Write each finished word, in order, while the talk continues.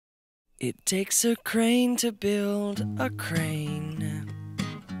It takes a crane to build a crane.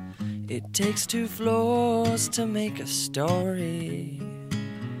 It takes 2 floors to make a story.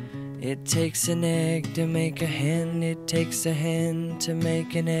 It takes an egg to make a hen. It takes a hen to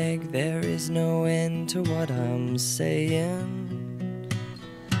make an egg. There is no end to what I'm saying.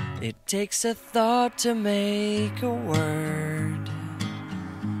 It takes a thought to make a word,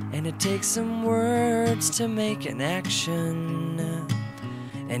 and it takes some words to make an action.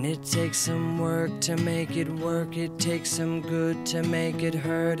 And it takes some work to make it work. It takes some good to make it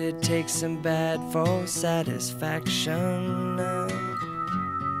hurt. It takes some bad for satisfaction.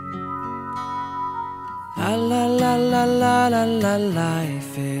 Ah, la la la la la la,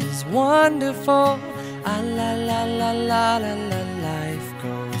 life is wonderful. Ah, la la la la la la, life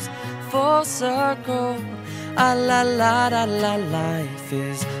goes full circle. Ah, la la la la, life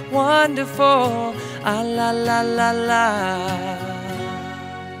is wonderful. Ah, la la la la.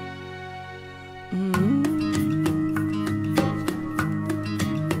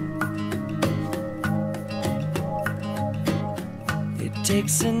 It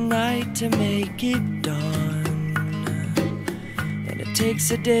takes a night to make it dawn, and it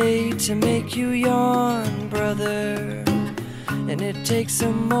takes a day to make you yawn, brother. And it takes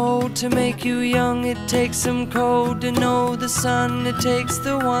some mold to make you young. It takes some cold to know the sun. It takes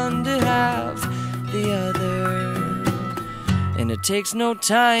the one to have the other. And it takes no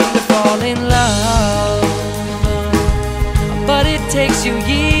time to fall in love, but it takes you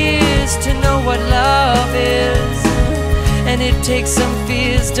years to know what love is. And it takes some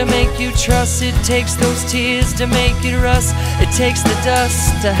fears to make you trust. It takes those tears to make it rust. It takes the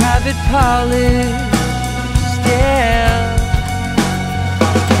dust to have it polished, yeah.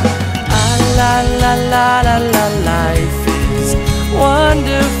 Ah, la la la la la, life is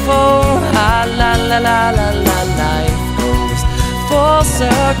wonderful. Ah, la la la la la, life goes full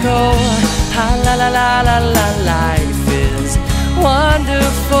circle. Ah, la la la la la, life is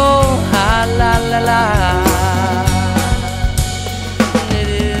wonderful. Ah, la la la.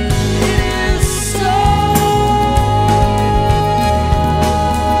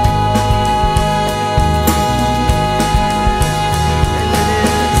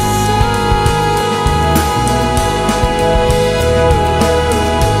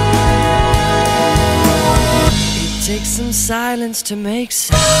 It takes some silence to make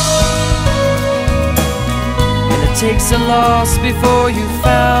sound, and it takes a loss before you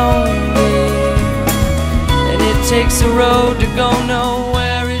found me. And it takes a road to go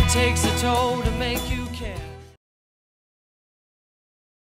nowhere. It takes a